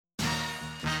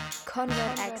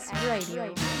ConvertX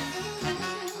Radio.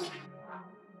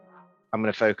 I'm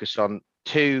going to focus on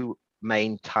two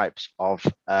main types of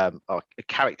or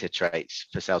character traits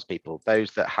for salespeople,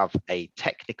 those that have a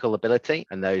technical ability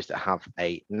and those that have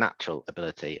a natural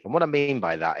ability. And what I mean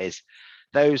by that is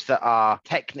those that are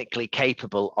technically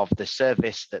capable of the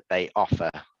service that they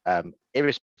offer,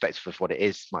 irrespective of what it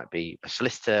is, might be a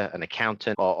solicitor, an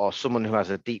accountant, or someone who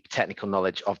has a deep technical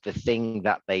knowledge of the thing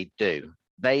that they do.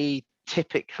 They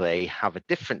typically have a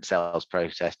different sales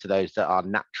process to those that are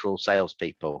natural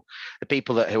salespeople, the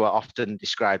people who are often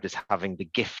described as having the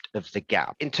gift of the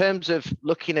gab. In terms of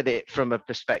looking at it from a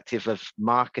perspective of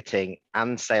marketing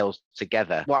and sales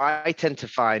together, what I tend to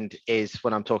find is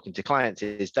when I'm talking to clients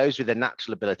is those with a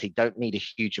natural ability don't need a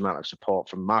huge amount of support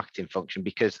from marketing function,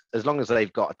 because as long as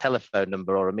they've got a telephone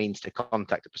number or a means to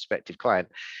contact a prospective client,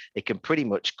 they can pretty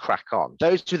much crack on.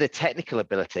 Those with a technical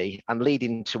ability and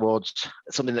leading towards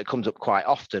something that comes up quite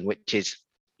often, which is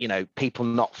people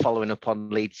not following up on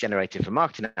leads generated from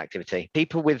marketing activity.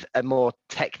 People with a more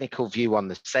technical view on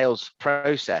the sales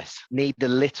process need a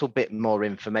little bit more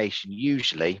information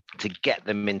usually to get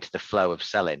them into the flow of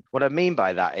selling. What I mean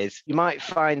by that is you might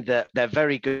find that they're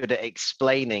very good at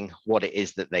explaining what it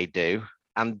is that they do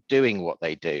and doing what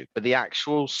they do, but the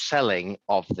actual selling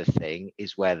of the thing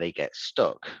is where they get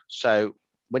stuck. So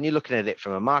when you're looking at it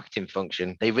from a marketing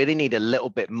function, they really need a little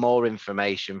bit more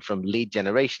information from lead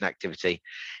generation activity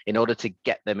in order to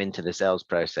get them into the sales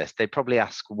process. They probably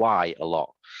ask why a lot,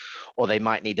 or they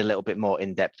might need a little bit more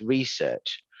in-depth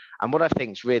research. And what I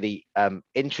think is really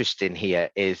interesting here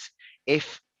is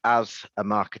if, as a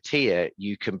marketeer,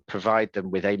 you can provide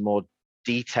them with a more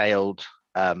detailed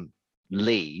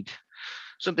lead,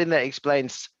 something that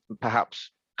explains perhaps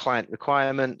client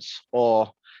requirements or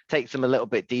takes them a little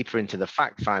bit deeper into the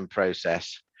fact find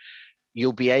process,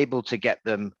 you'll be able to get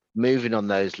them moving on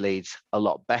those leads a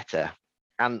lot better.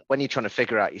 And when you're trying to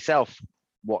figure out yourself,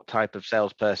 what type of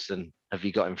salesperson have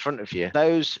you got in front of you?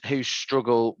 Those who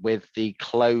struggle with the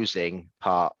closing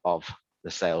part of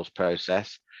the sales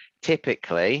process,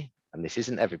 typically, and this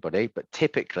isn't everybody, but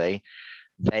typically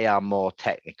they are more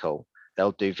technical.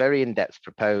 They'll do very in-depth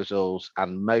proposals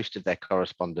and most of their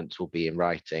correspondence will be in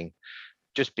writing,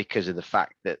 just because of the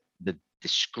fact that the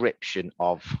description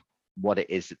of what it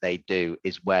is that they do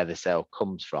is where the sale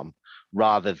comes from,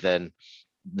 rather than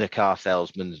the car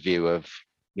salesman's view of,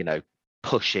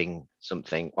 pushing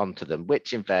something onto them,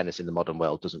 which in fairness in the modern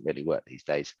world doesn't really work these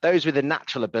days. Those with a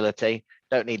natural ability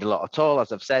don't need a lot at all.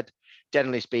 As I've said,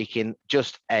 generally speaking,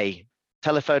 just a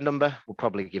telephone number will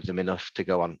probably give them enough to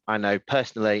go on. I know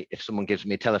personally, if someone gives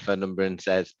me a telephone number and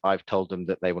says, I've told them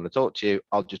that they want to talk to you,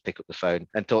 I'll just pick up the phone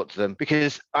and talk to them,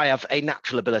 because I have a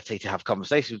natural ability to have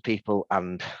conversations with people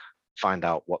and find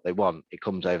out what they want. It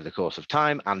comes over the course of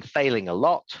time and failing a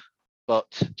lot,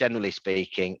 but generally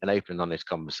speaking, an open and honest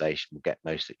conversation will get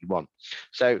most that you want.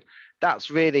 So that's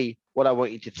really what I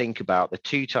want you to think about, the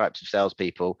two types of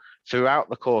salespeople throughout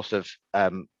the course of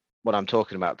what I'm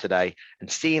talking about today,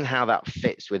 and seeing how that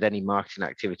fits with any marketing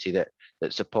activity that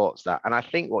supports that. And I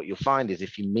think what you'll find is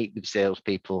if you meet with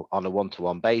salespeople on a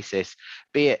one-to-one basis,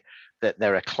 be it that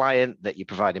they're a client that you're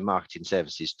providing marketing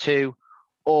services to,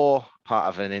 or part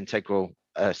of an integral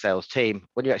sales team,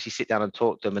 when you actually sit down and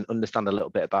talk to them and understand a little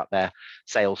bit about their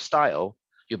sales style,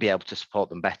 you'll be able to support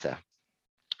them better.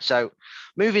 So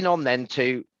moving on then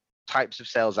to types of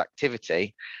sales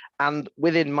activity, and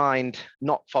with in mind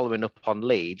not following up on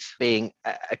leads being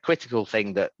a critical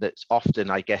thing that's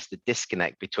often, I guess, the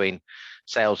disconnect between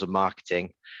sales and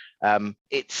marketing.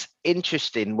 It's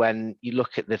interesting when you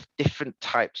look at the different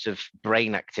types of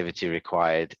brain activity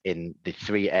required in the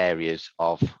three areas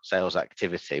of sales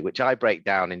activity, which I break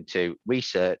down into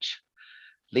research,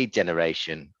 lead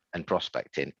generation, and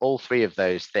prospecting. All three of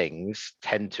those things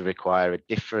tend to require a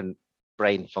different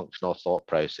brain function or thought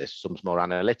process. Some's more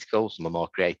analytical, some are more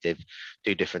creative,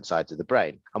 do different sides of the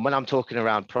brain. And when I'm talking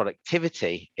around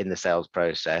productivity in the sales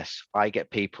process, I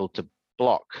get people to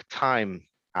block time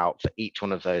out for each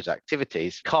one of those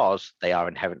activities because they are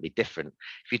inherently different.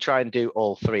 If you try and do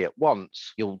all three at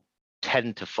once, you'll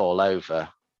tend to fall over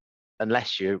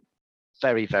unless you're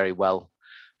very, very well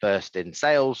versed in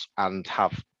sales and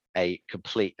have a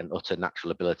complete and utter natural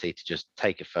ability to just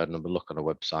take a phone number, look on a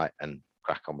website and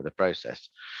crack on with the process.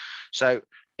 So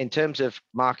in terms of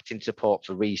marketing support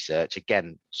for research,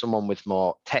 again, someone with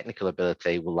more technical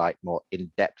ability will like more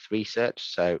in-depth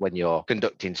research. So when you're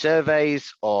conducting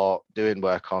surveys or doing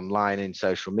work online in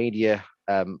social media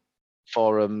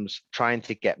forums, trying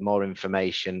to get more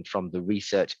information from the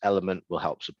research element will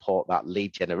help support that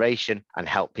lead generation and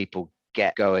help people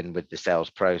get going with the sales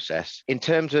process. In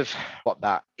terms of what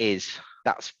that is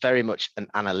That's very much an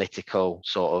analytical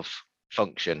sort of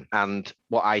function. And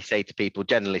what I say to people,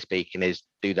 generally speaking, is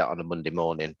do that on a Monday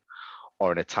morning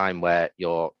or in a time where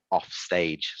you're off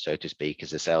stage, so to speak,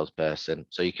 as a salesperson.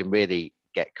 So you can really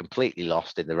get completely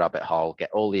lost in the rabbit hole,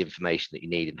 get all the information that you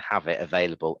need and have it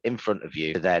available in front of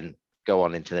you to then go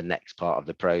on into the next part of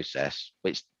the process,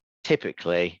 which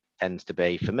typically tends to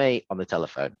be, for me, on the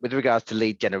telephone. With regards to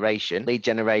lead generation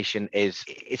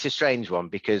it's a strange one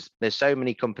because there's so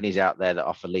many companies out there that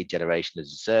offer lead generation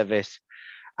as a service.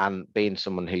 And being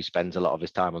someone who spends a lot of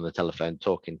his time on the telephone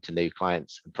talking to new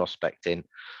clients and prospecting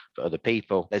for other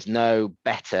people, there's no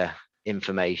better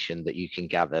information that you can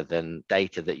gather than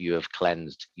data that you have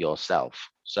cleansed yourself.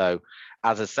 So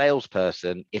as a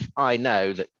salesperson, if I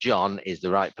know that John is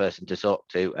the right person to talk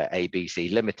to at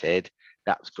ABC Limited,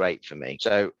 that's great for me.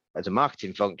 So as a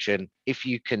marketing function, if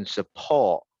you can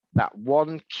support that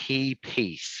one key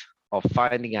piece of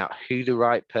finding out who the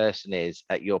right person is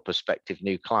at your prospective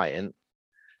new client,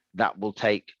 that will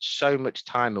take so much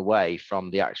time away from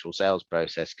the actual sales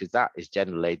process, because that is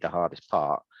generally the hardest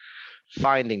part,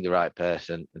 finding the right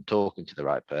person and talking to the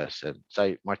right person.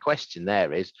 So my question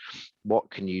there is,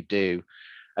 what can you do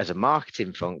as a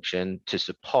marketing function to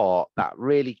support that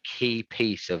really key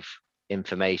piece of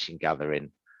information gathering?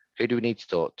 Who do we need to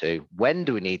talk to? When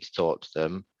do we need to talk to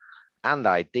them? And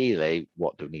ideally,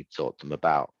 what do we need to talk to them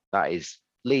about? That is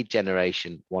lead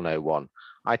generation 101.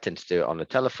 I tend to do it on the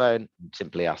telephone and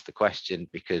simply ask the question,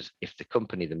 because if the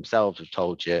company themselves have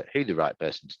told you who the right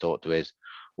person to talk to is,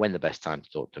 when the best time to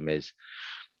talk to them is,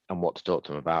 and what to talk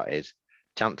to them about is,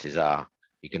 chances are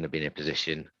you're going to be in a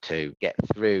position to get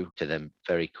through to them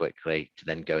very quickly to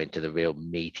then go into the real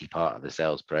meaty part of the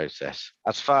sales process.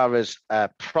 As far as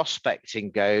prospecting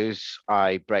goes,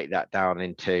 I break that down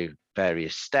into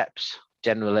various steps.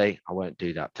 Generally, I won't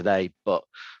do that today, but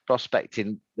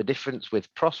prospecting, the difference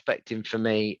with prospecting for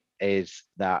me is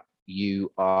that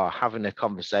you are having a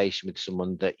conversation with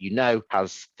someone that you know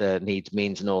has the needs,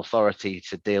 means, and authority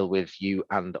to deal with you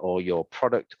and or your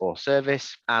product or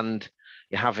service, and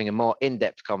you're having a more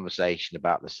in-depth conversation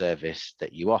about the service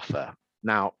that you offer.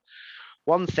 Now,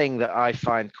 one thing that I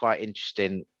find quite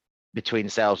interesting between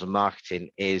sales and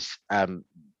marketing is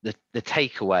the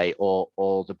takeaway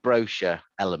or the brochure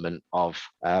element of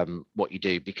what you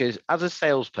do. Because as a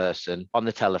salesperson on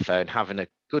the telephone, having a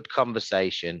good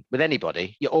conversation with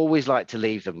anybody, you always like to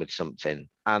leave them with something.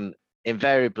 And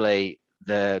invariably,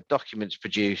 the documents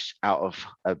produced out of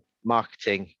a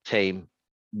marketing team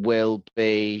will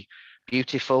be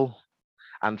beautiful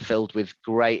and filled with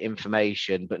great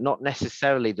information, but not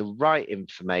necessarily the right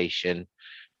information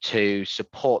to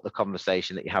support the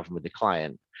conversation that you're having with the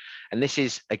client. And this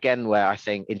is, again, where I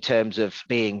think in terms of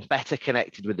being better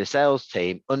connected with the sales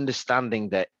team, understanding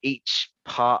that each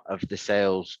part of the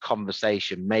sales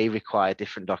conversation may require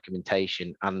different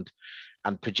documentation and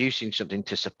producing something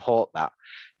to support that.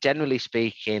 Generally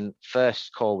speaking,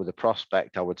 first call with a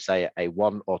prospect, I would say a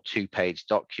 1 or 2 page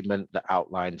document that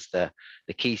outlines the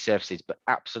key services, but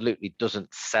absolutely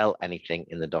doesn't sell anything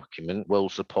in the document, will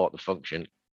support the function.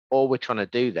 All we're trying to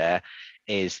do there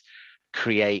is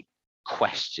create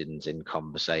questions in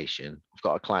conversation. I've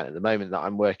got a client at the moment that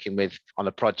I'm working with on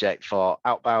a project for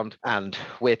outbound, and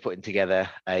we're putting together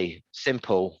a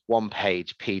simple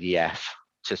 1-page PDF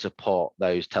to support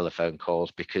those telephone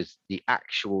calls, because the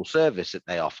actual service that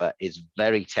they offer is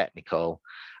very technical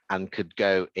and could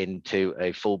go into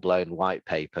a full-blown white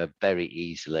paper very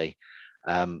easily.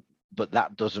 But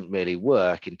that doesn't really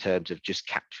work in terms of just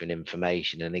capturing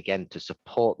information. And again, to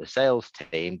support the sales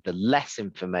team, the less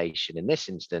information in this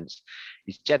instance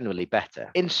is generally better.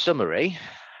 In summary,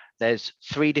 there's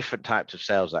 3 different types of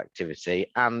sales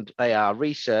activity, and they are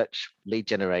research, lead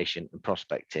generation, and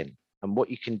prospecting. And what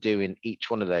you can do in each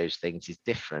one of those things is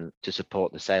different to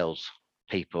support the sales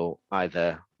people,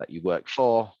 either that you work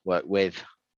for, work with,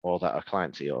 or that are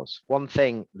clients of yours. One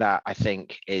thing that I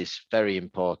think is very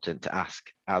important to ask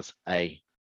as a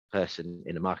person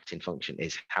in a marketing function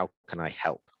is, how can I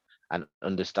help? And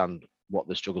understand what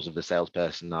the struggles of the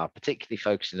salesperson are, particularly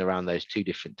focusing around those 2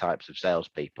 different types of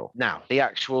salespeople. Now, the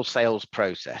actual sales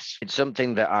process, it's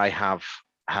something that I have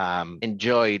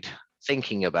enjoyed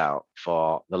thinking about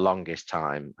for the longest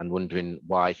time and wondering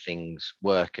why things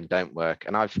work and don't work.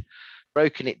 And I've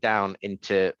broken it down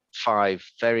into 5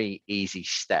 very easy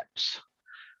steps,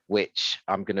 which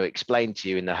I'm going to explain to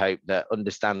you in the hope that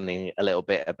understanding a little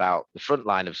bit about the front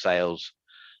line of sales,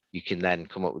 you can then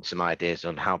come up with some ideas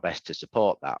on how best to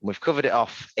support that. We've covered it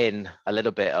off in a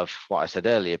little bit of what I said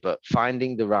earlier, but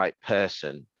finding the right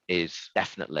person is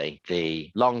definitely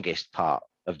the longest part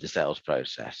of the sales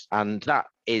process. And that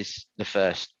is the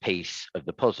first piece of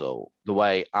the puzzle. The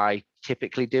way I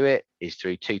typically do it is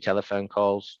through 2 telephone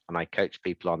calls, and I coach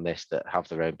people on this that have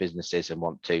their own businesses and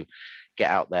want to get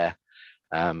out there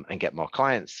and get more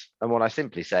clients. And what I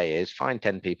simply say is find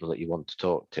 10 people that you want to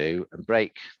talk to and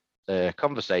break the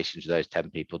conversations with those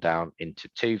 10 people down into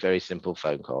 2 very simple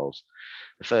phone calls.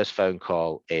 The first phone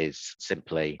call is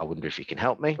simply, I wonder if you can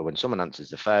help me. But when someone answers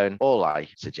the phone, all I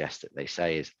suggest that they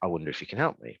say is, I wonder if you can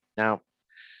help me. Now,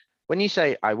 when you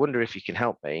say, I wonder if you can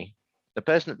help me, the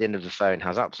person at the end of the phone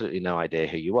has absolutely no idea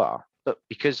who you are. But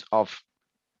because of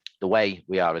the way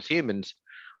we are as humans,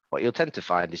 what you'll tend to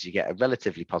find is you get a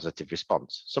relatively positive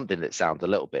response, something that sounds a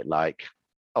little bit like,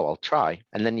 oh, I'll try.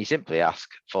 And then you simply ask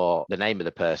for the name of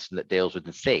the person that deals with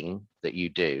the thing that you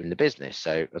do in the business.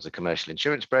 So as a commercial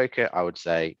insurance broker, I would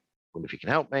say, wonder if you can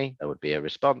help me. There would be a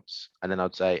response. And then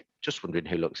I'd say, just wondering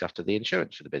who looks after the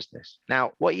insurance for the business.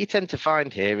 Now, what you tend to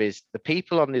find here is the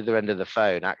people on the other end of the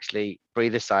phone actually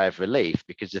breathe a sigh of relief,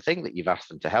 because the thing that you've asked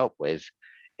them to help with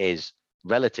is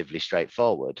relatively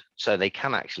straightforward. So they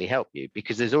can actually help you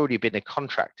because there's already been a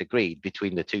contract agreed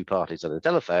between the 2 parties on the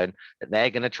telephone that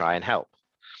they're going to try and help.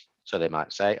 So they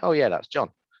might say, oh yeah, that's John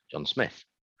Smith.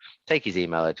 Take his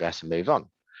email address and move on.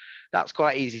 That's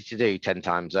quite easy to do 10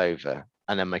 times over.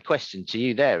 And then my question to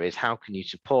you there is, how can you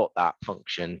support that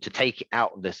function to take it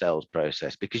out of the sales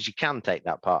process? Because you can take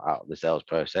that part out of the sales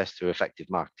process through effective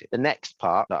marketing. The next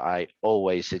part that I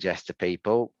always suggest to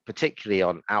people, particularly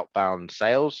on outbound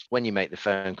sales, when you make the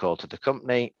phone call to the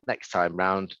company, next time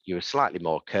round, you're slightly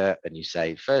more curt and you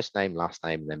say first name, last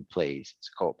name, and then please. It's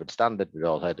a corporate standard. We've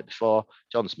all heard it before.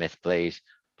 John Smith, please.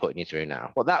 Putting you through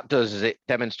now. What that does is it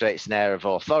demonstrates an air of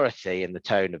authority in the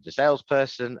tone of the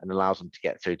salesperson and allows them to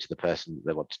get through to the person that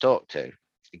they want to talk to.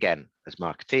 Again, as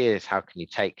marketeers, how can you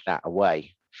take that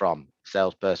away from the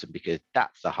salesperson? Because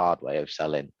that's the hard way of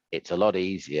selling. It's a lot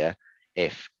easier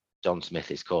if John Smith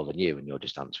is calling you and you're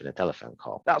just answering a telephone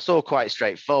call. That's all quite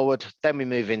straightforward. Then we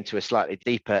move into a slightly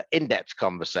deeper, in-depth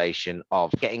conversation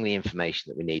of getting the information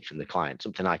that we need from the client,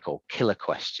 something I call killer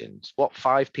questions. What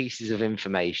 5 pieces of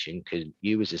information can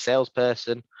you as a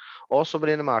salesperson or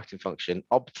somebody in a marketing function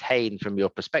obtain from your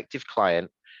prospective client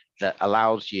that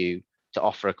allows you to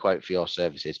offer a quote for your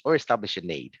services or establish a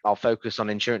need? I'll focus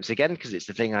on insurance again because it's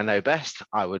the thing I know best.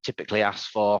 I would typically ask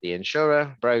for the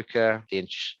insurer, broker, the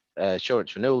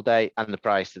insurance renewal date, and the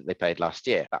price that they paid last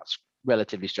year. That's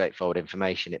relatively straightforward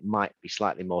information. It might be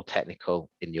slightly more technical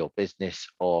in your business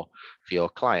or for your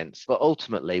clients, but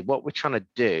ultimately what we're trying to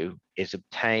do is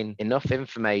obtain enough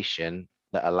information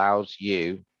that allows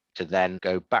you to then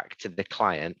go back to the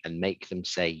client and make them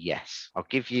say yes. I'll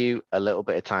give you a little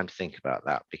bit of time to think about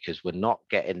that, because we're not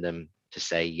getting them to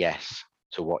say yes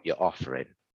to what you're offering.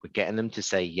 We're getting them to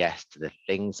say yes to the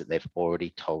things that they've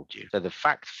already told you. So the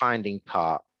fact-finding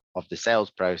part of the sales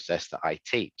process that I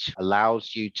teach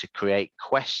allows you to create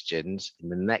questions in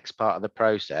the next part of the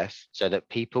process so that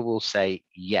people will say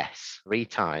yes 3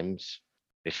 times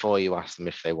before you ask them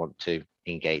if they want to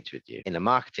engage with you. In a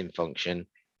marketing function,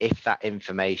 if that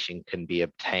information can be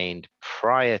obtained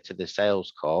prior to the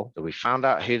sales call, so we found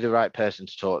out who the right person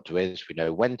to talk to is, we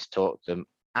know when to talk to them,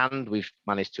 and we've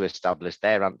managed to establish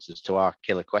their answers to our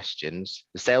killer questions,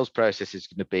 the sales process is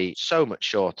going to be so much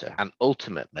shorter. And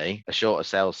ultimately, a shorter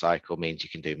sales cycle means you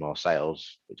can do more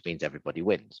sales, which means everybody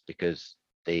wins, because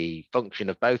the function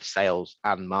of both sales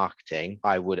and marketing,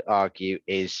 I would argue,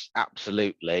 is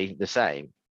absolutely the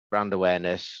same. Brand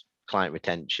awareness, client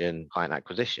retention, client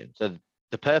acquisition. So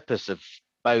the purpose of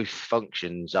both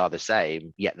functions are the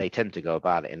same, yet they tend to go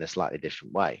about it in a slightly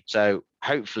different way. So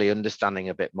hopefully understanding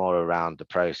a bit more around the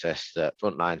process that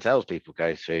frontline salespeople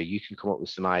go through, you can come up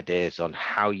with some ideas on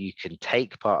how you can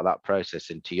take part of that process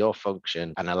into your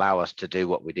function and allow us to do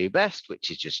what we do best,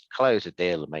 which is just close a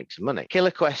deal and make some money.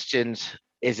 Killer questions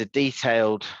is a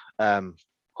detailed,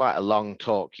 quite a long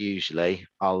talk usually.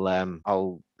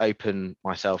 I'll open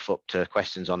myself up to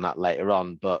questions on that later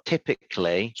on, but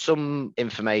typically some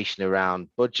information around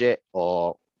budget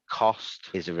or cost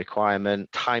is a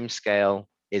requirement, timescale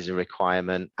is a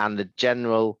requirement, and the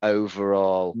general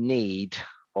overall need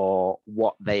or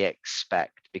what they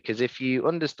expect. Because if you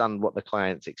understand what the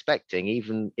client's expecting,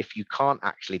 even if you can't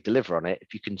actually deliver on it,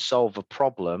 if you can solve a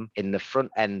problem in the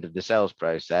front end of the sales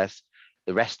process,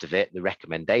 the rest of it, the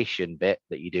recommendation bit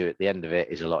that you do at the end of it,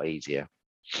 is a lot easier.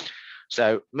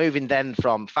 So moving then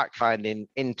from fact finding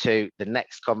into the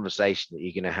next conversation that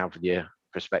you're going to have with your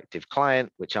prospective client,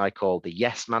 which I call the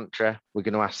yes mantra. We're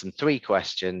going to ask them 3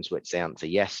 questions which they answer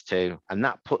yes to, and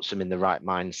that puts them in the right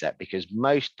mindset, because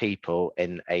most people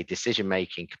in a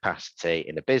decision-making capacity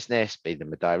in a business, be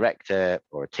them a director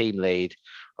or a team lead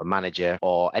or manager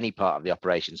or any part of the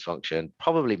operations function,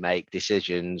 probably make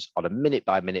decisions on a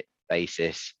minute-by-minute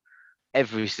basis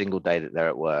every single day that they're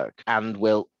at work, and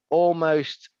will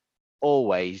almost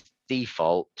always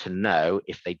default to no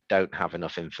if they don't have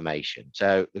enough information.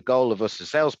 So the goal of us as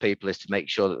salespeople is to make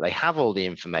sure that they have all the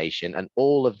information and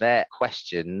all of their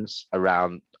questions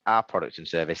around our product and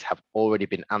service have already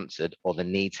been answered, or the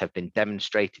needs have been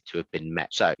demonstrated to have been met.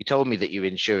 So you told me that your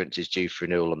insurance is due for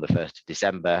renewal on the 1st of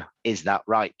December. Is that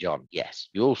right, John? Yes.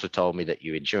 You also told me that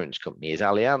your insurance company is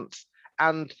Allianz,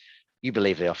 and you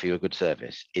believe they offer you a good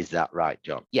service. Is that right,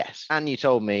 John? Yes. And you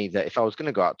told me that if I was going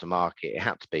to go out to market, it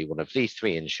had to be one of these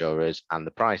 3 insurers and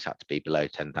the price had to be below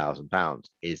 £10,000.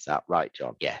 Is that right,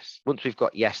 John? Yes. Once we've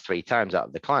got yes 3 times out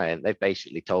of the client, they've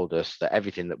basically told us that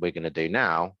everything that we're going to do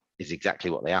now is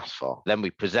exactly what they asked for. Then we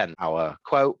present our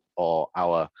quote or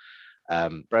our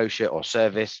brochure or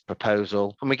service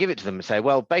proposal, and we give it to them and say,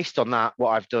 well, based on that,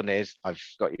 what I've done is I've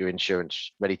got your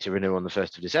insurance ready to renew on the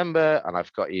 1st of December, and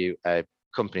I've got you a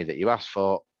company that you asked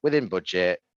for within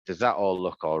budget. Does that all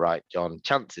look all right, John?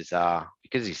 Chances are,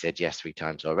 because he said yes 3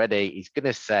 times already, he's going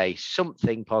to say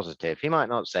something positive. He might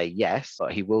not say yes,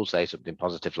 but he will say something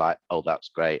positive like, oh, that's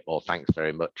great, or thanks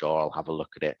very much, or I'll have a look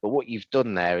at it. But what you've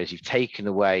done there is you've taken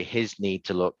away his need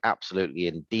to look absolutely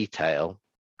in detail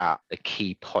at the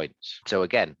key points. So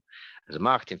again, as a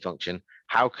marketing function,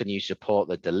 how can you support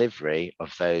the delivery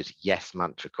of those yes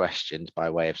mantra questions by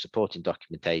way of supporting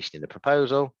documentation in the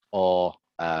proposal, or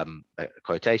a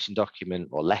quotation document,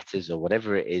 or letters, or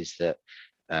whatever it is that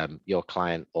your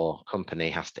client or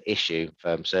company has to issue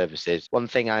firm services. One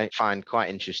thing I find quite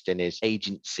interesting is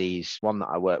agencies, one that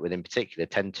I work with in particular,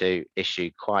 tend to issue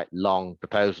quite long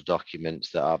proposal documents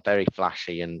that are very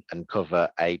flashy and cover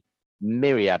a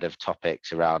myriad of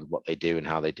topics around what they do and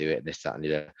how they do it, and this, that, and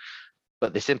the other.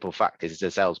 But the simple fact is, as a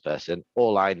salesperson,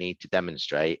 all I need to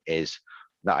demonstrate is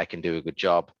that I can do a good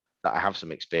job, that I have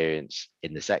some experience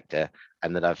in the sector,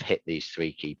 and that I've hit these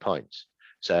 3 key points.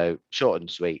 So short and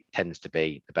sweet tends to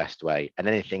be the best way, and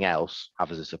anything else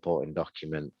have as a supporting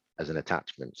document as an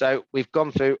attachment. So we've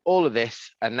gone through all of this,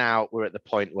 and now we're at the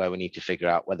point where we need to figure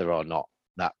out whether or not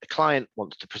that the client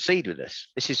wants to proceed with this.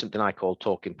 This is something I call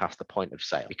talking past the point of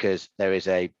sale, because there is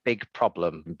a big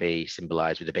problem, be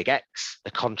symbolized with a big X,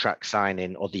 the contract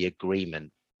signing or the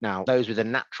agreement. Now, those with a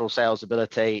natural sales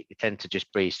ability, they tend to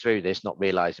just breeze through this, not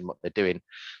realizing what they're doing,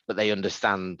 but they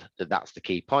understand that that's the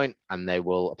key point, and they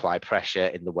will apply pressure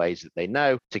in the ways that they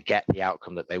know to get the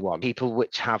outcome that they want. People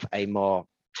which have a more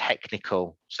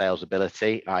technical sales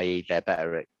ability, i.e. they're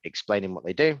better at explaining what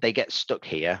they do, they get stuck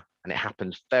here. And it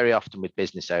happens very often with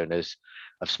business owners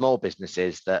of small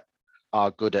businesses that are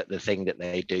good at the thing that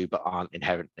they do, but aren't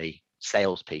inherently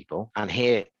salespeople. And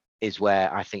here is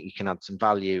where I think you can add some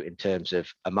value in terms of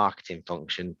a marketing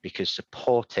function, because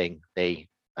supporting the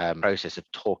process of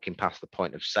talking past the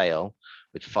point of sale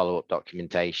with follow-up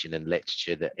documentation and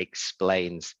literature that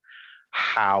explains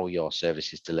how your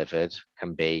service is delivered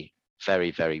can be very,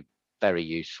 very, very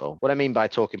useful. What I mean by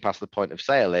talking past the point of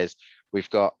sale is we've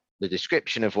got the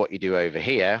description of what you do over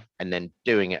here, and then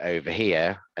doing it over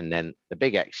here, and then the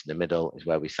big X in the middle is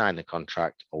where we sign the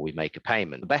contract or we make a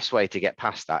payment. The best way to get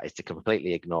past that is to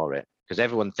completely ignore it, because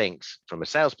everyone thinks from a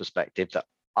sales perspective that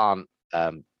aren't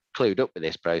clued up with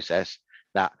this process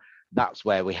that that's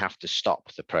where we have to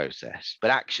stop the process. But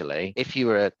actually, if you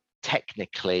were a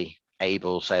technically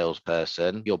able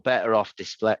salesperson, you're better off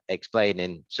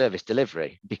explaining service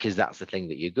delivery, because that's the thing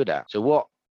that you're good at. So what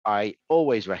I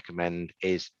always recommend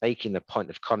is making the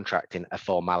point of contracting a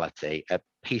formality, a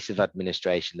piece of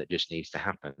administration that just needs to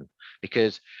happen,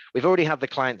 because we've already had the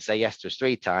client say yes to us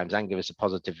 3 times and give us a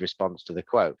positive response to the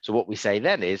quote. So what we say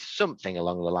then is something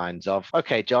along the lines of,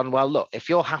 okay, John, well, look, if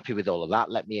you're happy with all of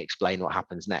that, let me explain what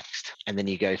happens next. And then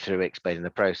you go through explaining the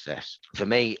process. For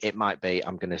me, it might be,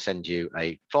 I'm going to send you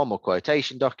a formal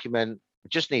quotation document. I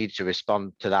just need to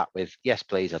respond to that with, yes,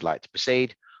 please, I'd like to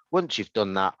proceed. Once you've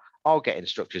done that, I'll get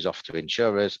instructors off to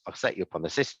insurers. I'll set you up on the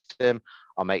system.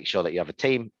 I'll make sure that you have a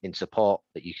team in support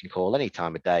that you can call any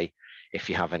time of day if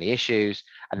you have any issues.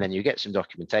 And then you get some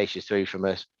documentation through from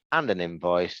us and an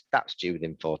invoice that's due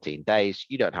within 14 days.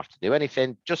 You don't have to do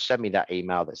anything. Just send me that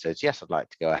email that says, yes, I'd like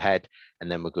to go ahead.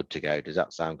 And then we're good to go. Does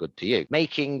that sound good to you?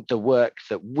 Making the work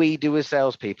that we do as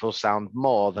salespeople sound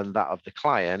more than that of the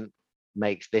client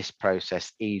makes this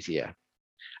process easier.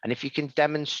 And if you can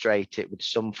demonstrate it with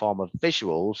some form of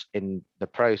visuals in the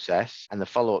process and the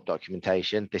follow-up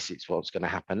documentation, this is what's going to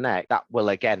happen next, that will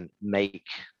again make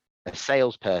a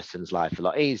salesperson's life a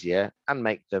lot easier and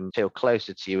make them feel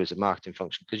closer to you as a marketing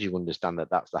function, because you understand that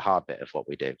that's the hard bit of what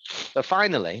we do. But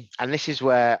finally, and this is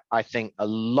where I think a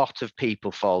lot of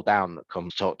people fall down that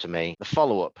come to talk to me, the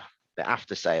follow-up. the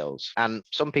after sales. And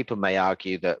some people may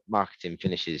argue that marketing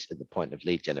finishes at the point of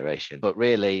lead generation, but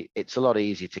really it's a lot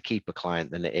easier to keep a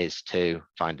client than it is to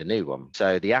find a new one.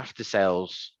 So the after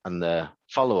sales and the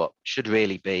follow-up should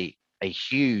really be a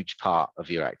huge part of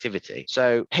your activity.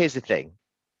 So here's the thing.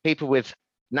 People with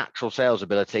natural sales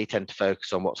ability tend to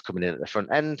focus on what's coming in at the front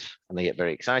end, and they get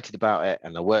very excited about it,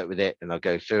 and they'll work with it, and they'll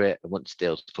go through it, and once the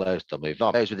deal's closed, they'll move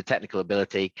on. Those with the technical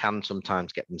ability can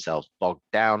sometimes get themselves bogged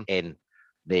down in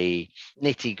the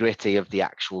nitty-gritty of the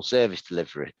actual service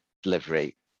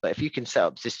delivery. But if you can set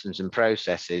up systems and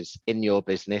processes in your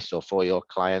business or for your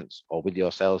clients or with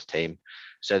your sales team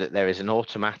so that there is an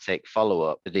automatic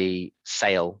follow-up to the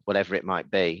sale, whatever it might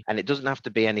be, and it doesn't have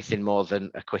to be anything more than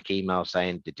a quick email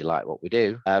saying, did you like what we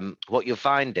do? What you'll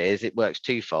find is it works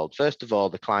twofold. First of all,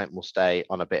 the client will stay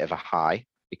on a bit of a high,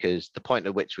 because the point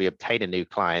at which we obtain a new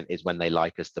client is when they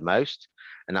like us the most.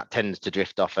 And that tends to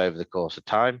drift off over the course of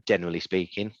time, generally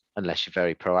speaking, unless you're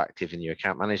very proactive in your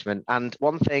account management. And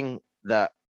one thing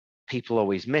that people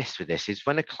always miss with this is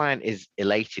when a client is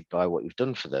elated by what you've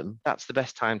done for them, that's the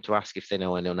best time to ask if they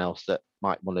know anyone else that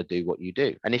might want to do what you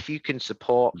do. And if you can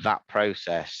support that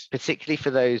process, particularly for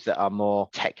those that are more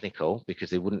technical, because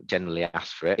they wouldn't generally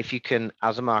ask for it, if you can,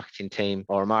 as a marketing team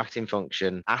or a marketing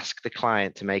function, ask the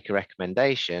client to make a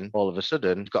recommendation, all of a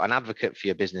sudden you've got an advocate for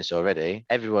your business already.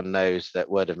 Everyone knows that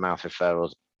word of mouth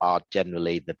referrals are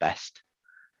generally the best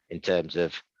in terms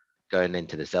of going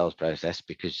into the sales process,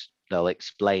 because they'll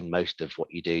explain most of what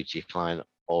you do to your client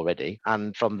already.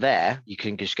 And from there, you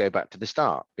can just go back to the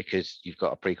start, because you've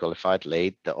got a pre-qualified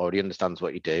lead that already understands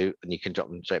what you do, and you can drop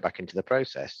them straight back into the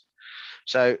process.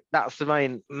 So that's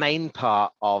the main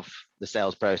part of the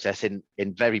sales process in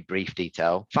very brief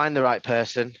detail. Find the right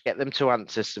person, get them to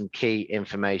answer some key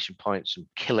information points, some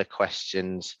killer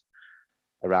questions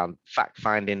around fact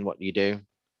finding what you do.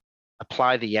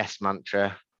 Apply the yes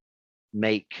mantra,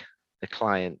 make the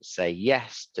client say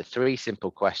yes to 3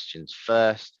 simple questions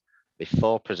first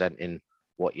before presenting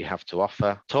what you have to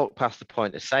offer. Talk past the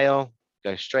point of sale,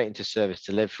 go straight into service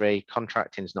delivery.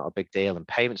 Contracting is not a big deal and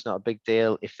payment's not a big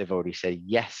deal if they've already said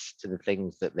yes to the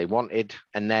things that they wanted.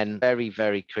 And then very,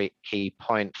 very key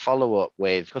point, follow up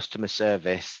with customer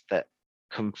service that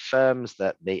confirms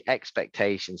that the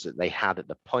expectations that they had at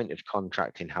the point of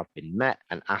contracting have been met,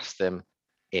 and ask them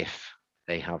if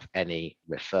they have any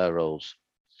referrals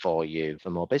for you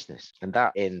for more business. And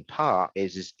that in part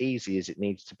is as easy as it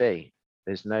needs to be.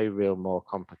 There's no real more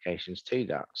complications to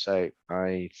that. So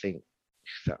I think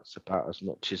that's about as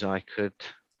much as I could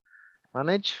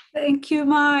manage. Thank you,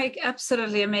 Mike.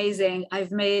 Absolutely amazing.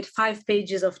 I've made 5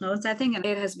 pages of notes, I think, and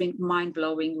it has been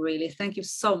mind-blowing, really. Thank you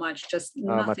so much. Just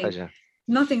my pleasure.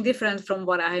 Nothing different from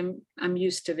what I'm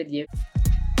used to with you.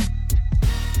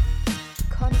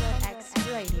 Content X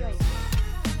Radio.